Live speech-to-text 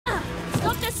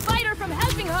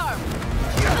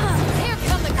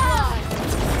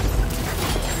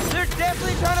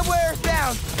definitely trying to wear us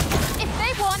down. If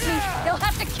they want me, they'll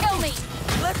have to kill me.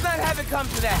 Let's not have it come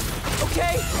to that,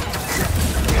 okay?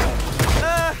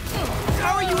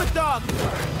 How are you with dogs?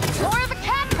 More of a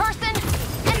cat person,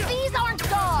 and these aren't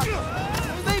dogs.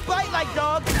 They bite like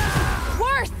dogs.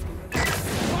 Worse!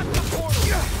 Watch the portal.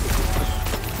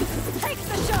 Take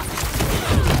the shot!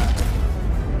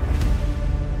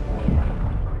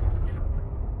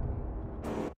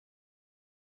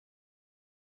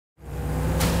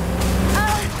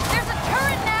 There's a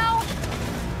turret now!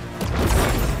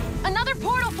 Another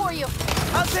portal for you!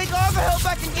 I'll take all the help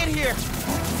I can get here.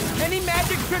 Any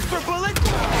magic tricks for bullets?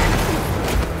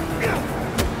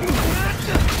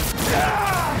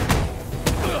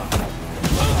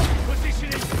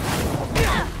 Positioning.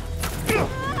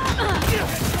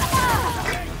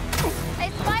 Hey,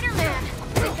 Spider-Man!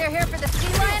 Think they're here for the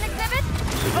sea lion exhibit?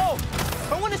 Oh,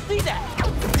 I want to see that.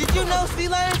 Did you know sea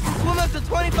lions can swim up to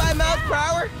 25 miles per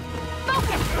hour?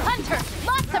 Focus! Hunter!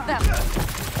 Lots of them!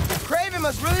 Kraven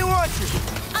must really want you.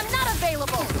 I'm not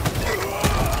available!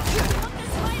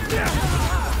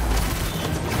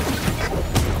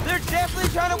 They're definitely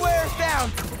trying to wear us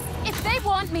down. If they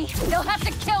want me, they'll have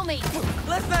to kill me!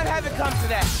 Let's not have it come to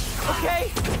that,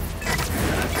 okay?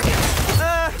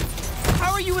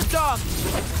 How are you with dogs?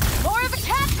 More of a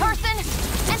cat person,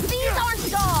 and these aren't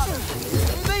dogs!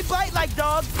 They bite like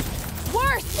dogs.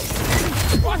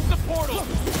 Worse! Watch the portal.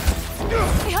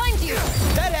 Behind you!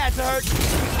 That had to hurt.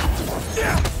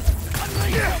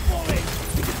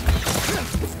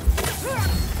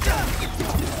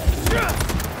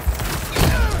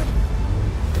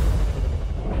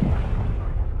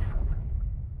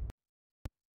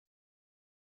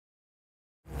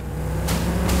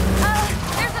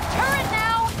 There's a turret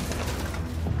now!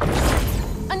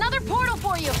 Another portal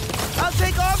for you! I'll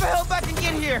take all the help I can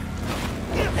get here.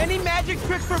 Any magic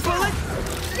tricks for bullets?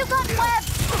 You got webs!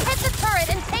 Hit the turret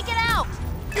and take it out!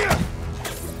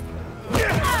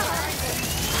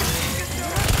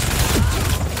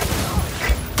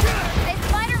 Hey,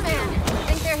 Spider-Man!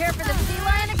 Think they're here for the sea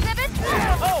lion exhibit?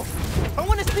 Oh, I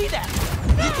want to see that.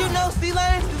 Did you know sea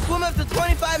lions can swim up to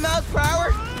 25 miles per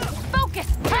hour? Focus!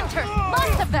 Hunter!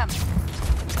 Lots of them!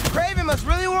 Kraven must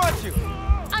really want you.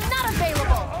 I'm not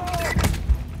available!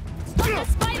 Stop the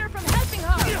spider from helping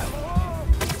her!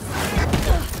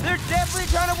 They're definitely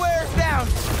trying to wear us down.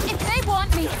 If they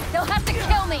want me, they'll have to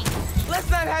kill me! Let's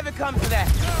not have it come to that,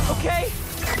 okay?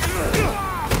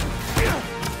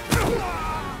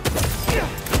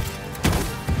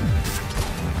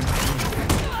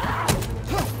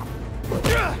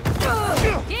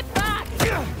 Get back!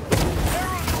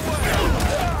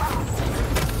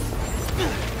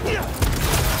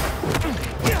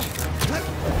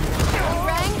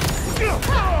 Rang?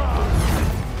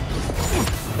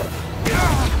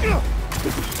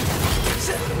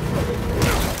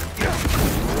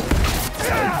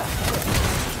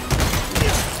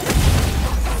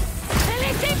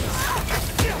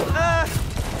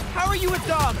 How are you with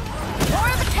dogs? More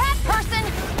of a cat person,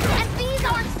 and these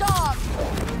aren't dogs!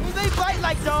 They bite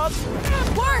like dogs.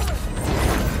 Worse!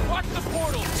 Watch the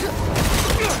portal.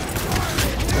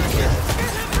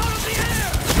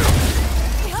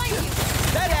 Behind you!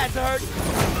 That had to hurt.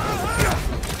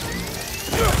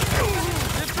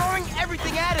 They're throwing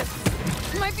everything at us.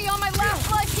 Might be on my last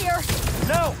life here.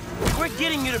 No, we're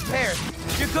getting you to Paris.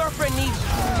 Your girlfriend needs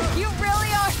you. You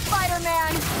really are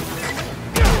Spider-Man.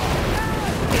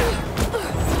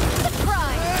 The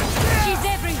crime. She's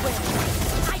everywhere.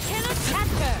 I cannot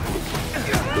catch her.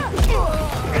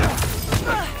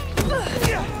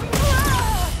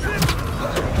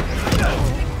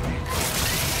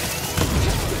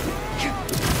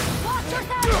 Watch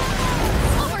yourself.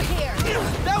 Over here.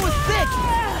 That was sick.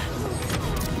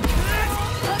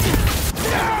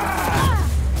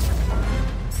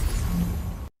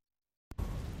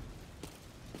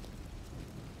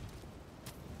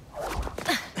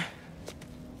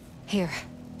 Here.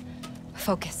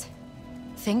 Focus.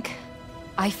 Think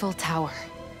Eiffel Tower.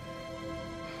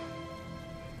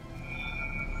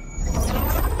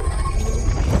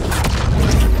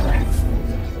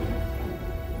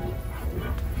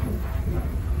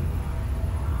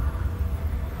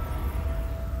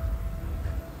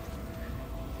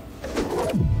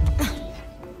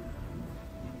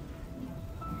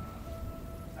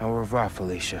 Au revoir,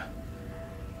 Felicia.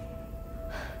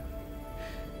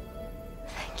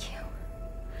 Thank you.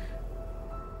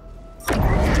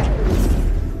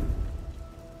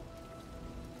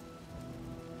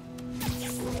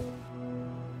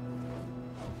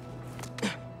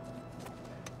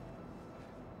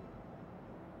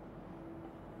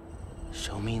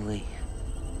 Show me Lee.